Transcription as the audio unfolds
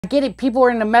I get it, people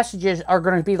in the messages are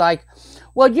going to be like,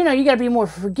 well, you know, you got to be more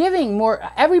forgiving,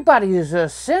 everybody is a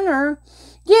sinner.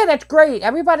 Yeah, that's great.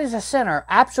 Everybody's a sinner.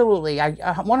 Absolutely. I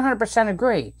 100%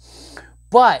 agree.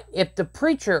 But if the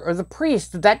preacher or the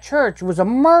priest of that church was a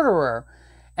murderer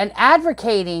and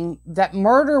advocating that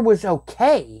murder was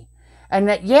okay and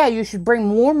that, yeah, you should bring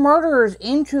more murderers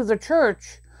into the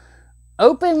church,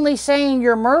 openly saying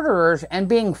you're murderers and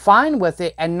being fine with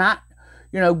it and not,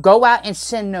 you know, go out and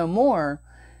sin no more,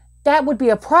 that would be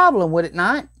a problem, would it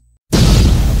not?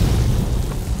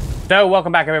 So,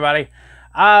 welcome back, everybody.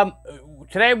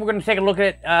 Today we're going to take a look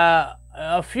at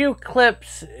a few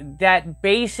clips that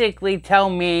basically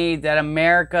tell me that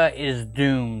America is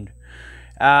doomed.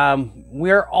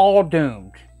 We're all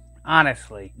doomed,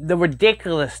 honestly. The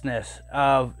ridiculousness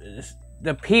of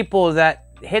the people that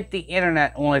hit the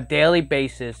internet on a daily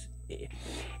basis,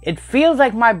 it feels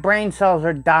like my brain cells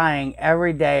are dying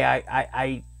every day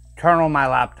I turn on my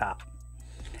laptop.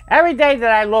 Every day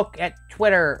that I look at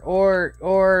Twitter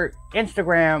or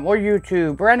Instagram or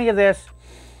YouTube or any of this,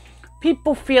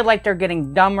 people feel like they're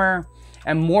getting dumber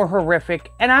and more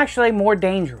horrific and actually more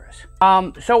dangerous.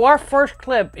 So our first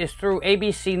clip is through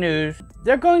ABC News.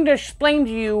 They're going to explain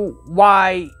to you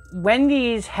why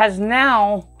Wendys has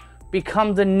now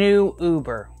become the new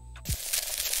Uber.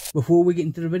 Before we get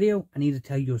into the video, I need to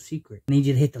tell you a secret. I need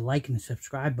you to hit the like and the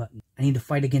subscribe button. I need to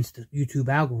fight against the YouTube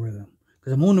algorithm.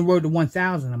 Because I'm on the road to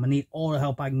 1,000. I'm going to need all the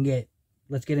help I can get.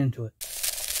 Let's get into it.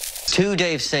 2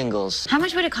 Dave singles. How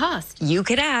much would it cost? You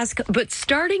could ask, but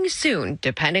starting soon,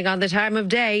 depending on the time of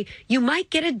day, you might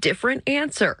get a different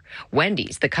answer.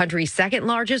 Wendys, the country's second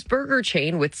largest burger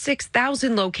chain with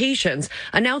 6,000 locations,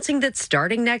 announcing that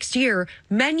starting next year,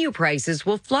 menu prices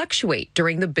will fluctuate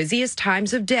during the busiest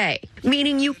times of day,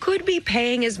 meaning you could be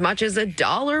paying as much as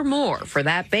 $1 more for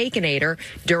that baconator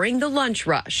during the lunch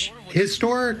rush.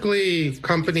 Historically,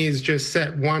 companies just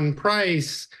set one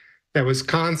price that was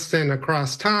constant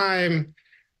across time.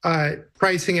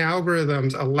 Pricing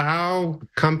algorithms allow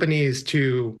companies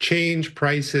to change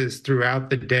prices throughout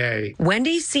the day.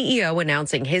 Wendys CEO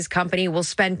announcing his company will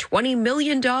spend $20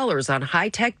 million on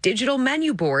high-tech digital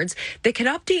menu boards that can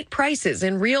update prices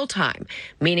in real time,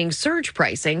 meaning surge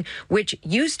pricing, which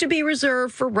used to be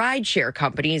reserved for rideshare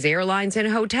companies, airlines, and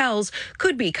hotels,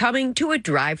 could be coming to a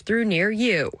drive-through near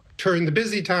you. During the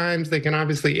busy times, they can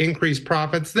obviously increase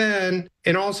profits then.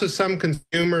 And also some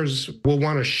consumers will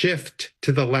want to shift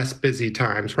to the less busy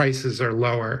times. Prices are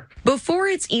lower. Before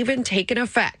it's even taken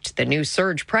effect, the new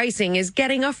surge pricing is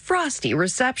getting a frosty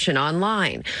reception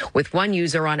online, with one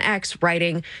user on X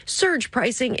writing, "Surge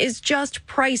pricing is just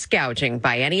price gouging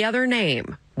by any other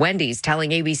name." Wendys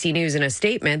telling ABC News in a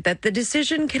statement that the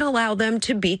decision can allow them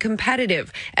to be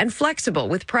competitive and flexible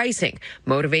with pricing,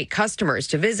 motivate customers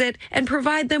to visit, and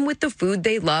provide them with the food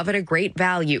they love at a great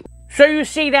value. So you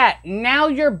see that now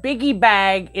your biggie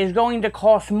bag is going to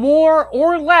cost more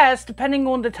or less depending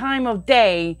on the time of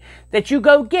day that you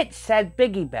go get said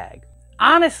biggie bag.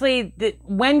 Honestly,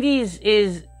 Wendys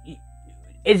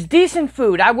is decent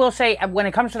food. I will say when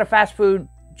it comes to the fast food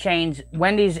chains,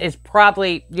 Wendys is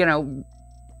probably, you know,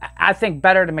 I think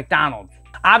better than McDonald's.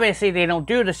 Obviously, they don't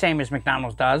do the same as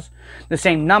McDonald's does, the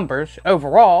same numbers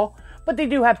overall, but they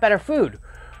do have better food.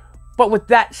 But with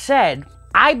that said,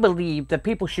 I believe that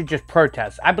people should just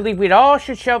protest. I believe we'd all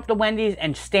should show up to Wendys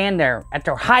and stand there at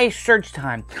their highest surge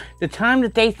time, the time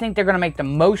that they think they're going to make the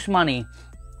most money.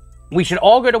 We should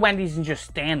all go to Wendys and just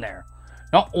stand there.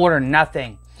 Don't order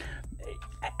nothing.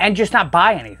 And just not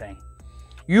buy anything.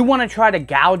 You want to try to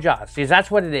gouge us, because that's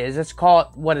what it is. Let's call it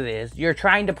what it is. You're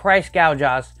trying to price gouge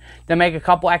us to make a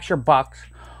couple extra bucks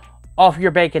off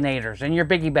your baconators and your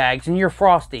biggie bags and your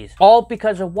frosties. All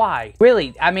because of why?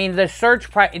 Really, I mean, the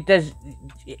surge price,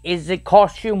 is it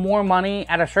cost you more money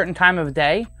at a certain time of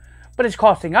day? But it's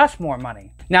costing us more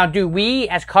money. Now, do we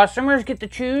as customers get to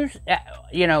choose?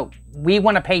 You know, we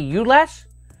want to pay you less?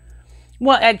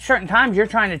 Well, at certain times, you're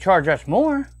trying to charge us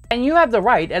more. And you have the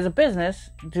right, as a business,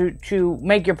 to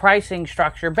make your pricing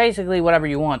structure basically whatever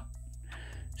you want.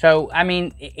 So, I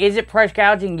mean, is it price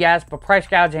gouging? Yes, but price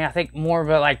gouging, I think, more of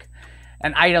a, like,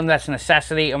 an item that's a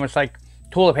necessity, almost like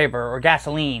toilet paper or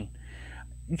gasoline.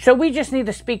 So we just need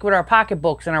to speak with our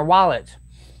pocketbooks and our wallets.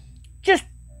 Just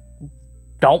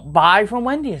don't buy from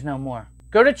Wendys no more.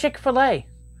 Go to Chick-fil-A.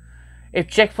 If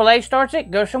Chick-fil-A starts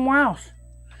it, go somewhere else.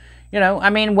 You know, I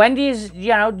mean, Wendys,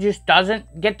 you know, just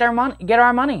doesn't get our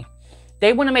money.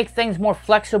 They want to make things more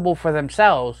flexible for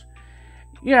themselves.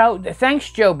 You know,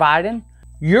 thanks, Joe Biden.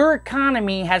 Your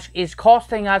economy is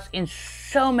costing us in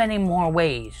so many more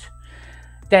ways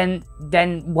than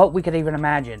what we could even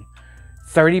imagine.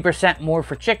 30% more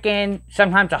for chicken,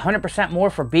 sometimes 100% more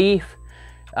for beef.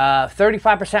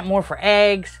 35% more for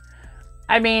eggs.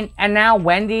 I mean, and now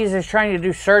Wendy's is trying to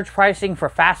do surge pricing for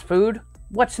fast food.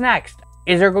 What's next?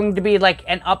 Is there going to be like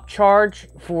an upcharge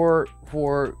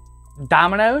for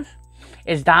Domino's?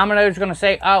 Is Domino's going to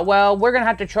say, oh, well, we're going to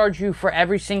have to charge you for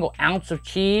every single ounce of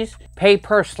cheese, pay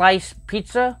per slice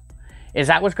pizza? Is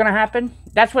that what's going to happen?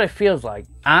 That's what it feels like.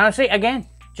 Honestly, again,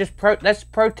 just let's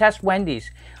protest Wendy's.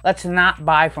 Let's not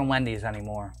buy from Wendy's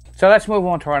anymore. So let's move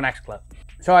on to our next clip.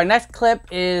 So our next clip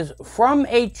is from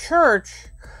a church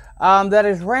that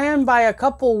is ran by a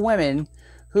couple women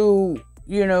who,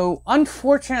 you know,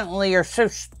 unfortunately are so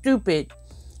stupid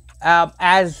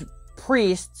as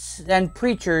priests and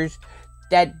preachers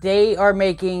that they are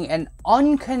making an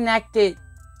unconnected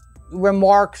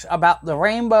remarks about the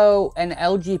rainbow and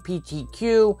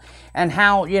LGBTQ and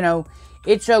how, you know,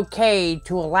 it's okay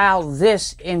to allow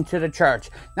this into the church.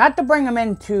 Not to bring them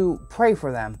in to pray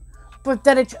for them, but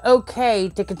that it's okay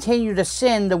to continue to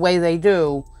sin the way they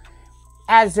do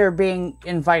as they're being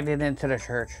invited into the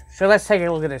church. So let's take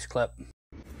a look at this clip.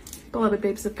 Beloved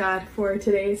babes of God, for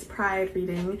today's Pride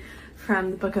reading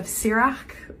from the book of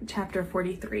Sirach, chapter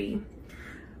 43.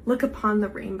 Look upon the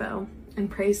rainbow and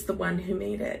praise the one who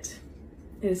made it.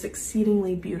 It is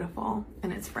exceedingly beautiful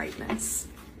in its brightness.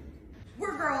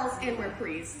 We're girls and we're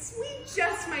priests. We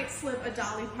just might slip a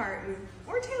Dolly Parton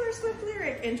or Taylor Swift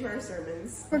lyric into our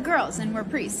sermons. We're girls and we're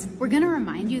priests. We're going to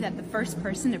remind you that the first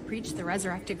person to preach the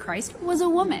resurrected Christ was a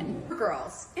woman. We're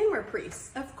girls and we're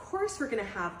priests. Of course we're going to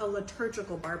have a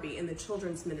liturgical Barbie in the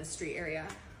children's ministry area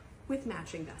with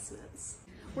matching vestments.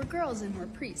 We're girls and we're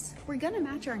priests. We're going to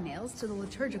match our nails to the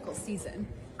liturgical season.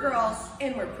 Girls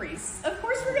and we're priests. Of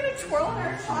course we're going to twirl in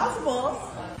our chasubles.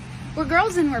 We're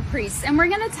girls and we're priests, and we're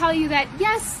going to tell you that,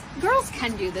 yes, girls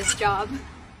can do this job.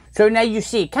 So now you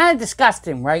see, kind of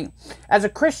disgusting, right? As a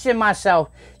Christian myself,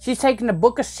 she's taking the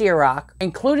book of Sirach,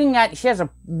 including that she has a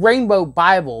rainbow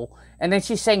Bible, and then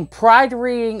she's saying pride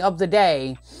reading of the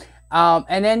day,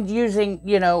 and then using,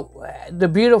 you know, the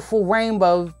beautiful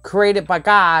rainbow created by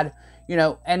God, you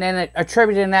know, and then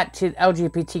attributing that to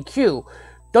LGBTQ.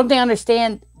 Don't they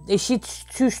understand? Is she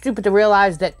too stupid to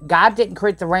realize that God didn't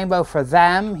create the rainbow for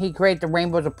them? He created the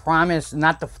rainbow as a promise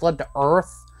not to flood the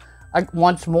earth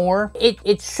once more.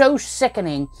 It's so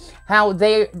sickening how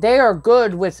they are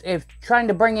good with trying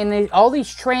to bring in all these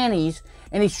trannies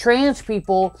and these trans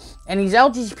people and these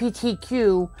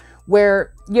LGBTQ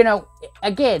where, you know,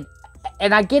 again,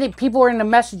 and I get it, people in the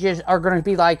messages are going to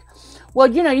be like, well,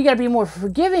 you know, you got to be more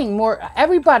forgiving,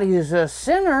 everybody is a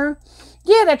sinner.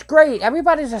 Yeah, that's great.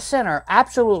 Everybody's a sinner.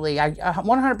 Absolutely. I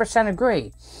 100%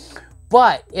 agree.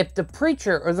 But if the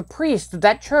preacher or the priest of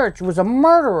that church was a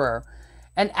murderer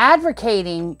and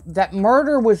advocating that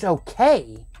murder was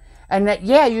okay and that,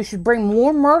 yeah, you should bring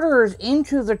more murderers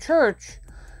into the church,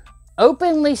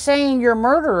 openly saying you're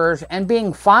murderers and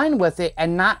being fine with it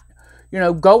and not, you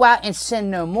know, go out and sin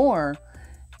no more,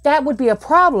 that would be a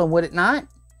problem, would it not?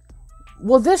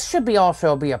 Well, this should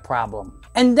also be a problem.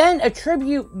 And then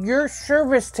attribute your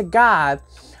service to God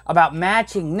about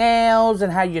matching nails and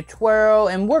how you twirl.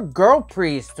 And we're girl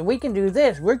priests. We can do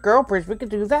this. We're girl priests. We can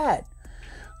do that.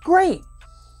 Great.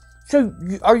 So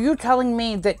are you telling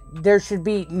me that there should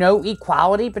be no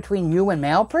equality between you and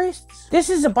male priests? This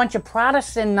is a bunch of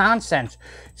Protestant nonsense.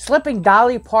 Slipping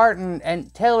Dolly Parton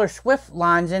and Taylor Swift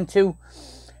lines into,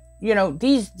 you know,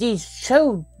 these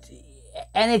show.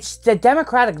 And it's the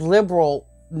democratic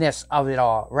liberalness of it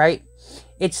all, right?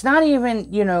 It's not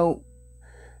even, you know,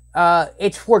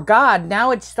 it's for God.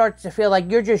 Now it starts to feel like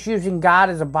you're just using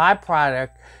God as a byproduct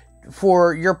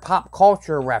for your pop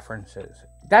culture references.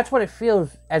 That's what it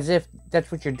feels as if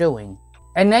that's what you're doing.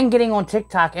 And then getting on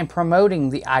TikTok and promoting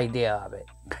the idea of it.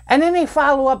 And then they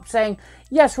follow up saying,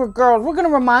 yes, we're girls. We're going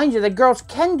to remind you that girls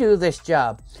can do this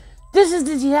job. This is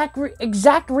the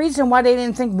exact reason why they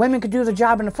didn't think women could do the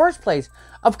job in the first place.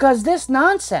 Because this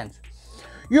nonsense.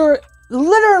 You're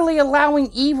literally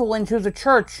allowing evil into the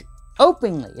church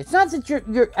openly. It's not that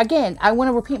you're again, I want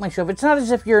to repeat myself, it's not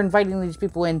as if you're inviting these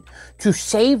people in to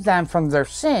save them from their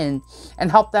sin and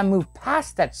help them move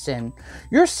past that sin.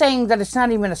 You're saying that it's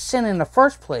not even a sin in the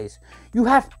first place. You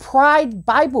have pride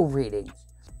Bible readings.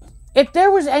 If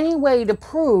there was any way to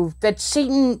prove that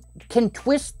Satan can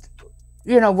twist,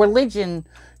 you know, religion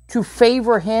to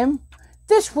favor him,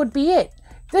 this would be it.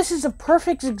 This is a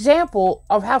perfect example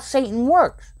of how Satan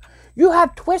works. You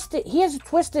have twisted, he has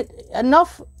twisted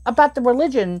enough about the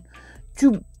religion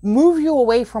to move you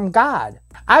away from God.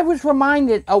 I was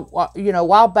reminded, you know, a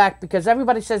while back, because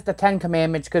everybody says the 10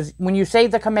 Commandments, because when you say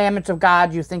the commandments of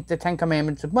God, you think the 10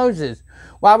 Commandments of Moses.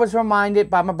 Well, I was reminded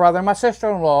by my brother and my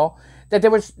sister-in-law that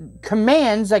there was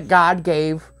commands that God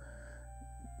gave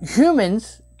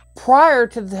humans prior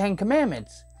to the 10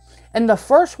 Commandments. And the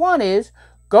first one is,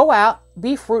 go out,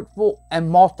 be fruitful, and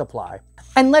multiply.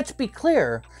 And let's be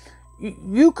clear,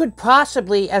 you could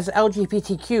possibly, as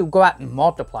LGBTQ, go out and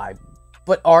multiply.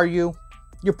 But are you?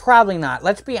 You're probably not.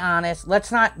 Let's be honest.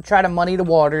 Let's not try to muddy the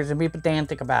waters and be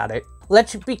pedantic about it.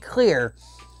 Let's be clear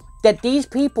that these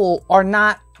people are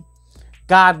not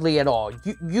godly at all.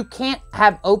 You can't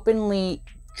have openly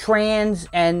trans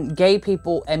and gay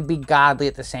people and be godly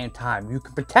at the same time. You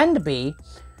can pretend to be,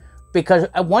 because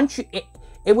once you,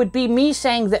 it would be me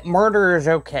saying that murder is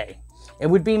okay. It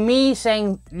would be me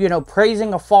saying, you know,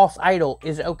 praising a false idol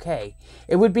is okay.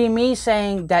 It would be me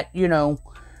saying that, you know,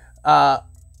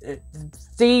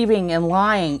 thieving and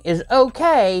lying is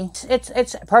okay.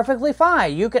 It's perfectly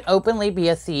fine. You can openly be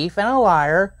a thief and a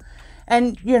liar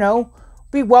and, you know,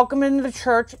 be welcomed into the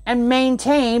church and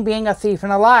maintain being a thief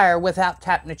and a liar without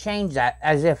having to change that,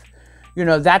 as if, you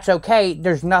know, that's okay.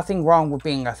 There's nothing wrong with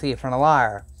being a thief and a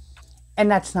liar.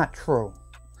 And that's not true.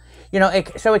 You know,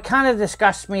 so it kind of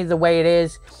disgusts me the way it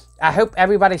is. I hope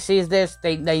everybody sees this.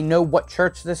 They know what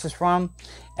church this is from.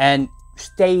 And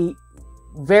stay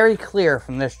very clear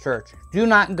from this church. Do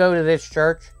not go to this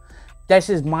church. This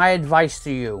is my advice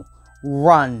to you.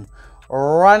 Run.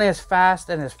 Run as fast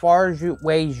and as far as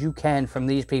ways you can from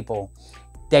these people.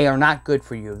 They are not good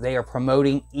for you. They are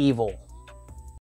promoting evil.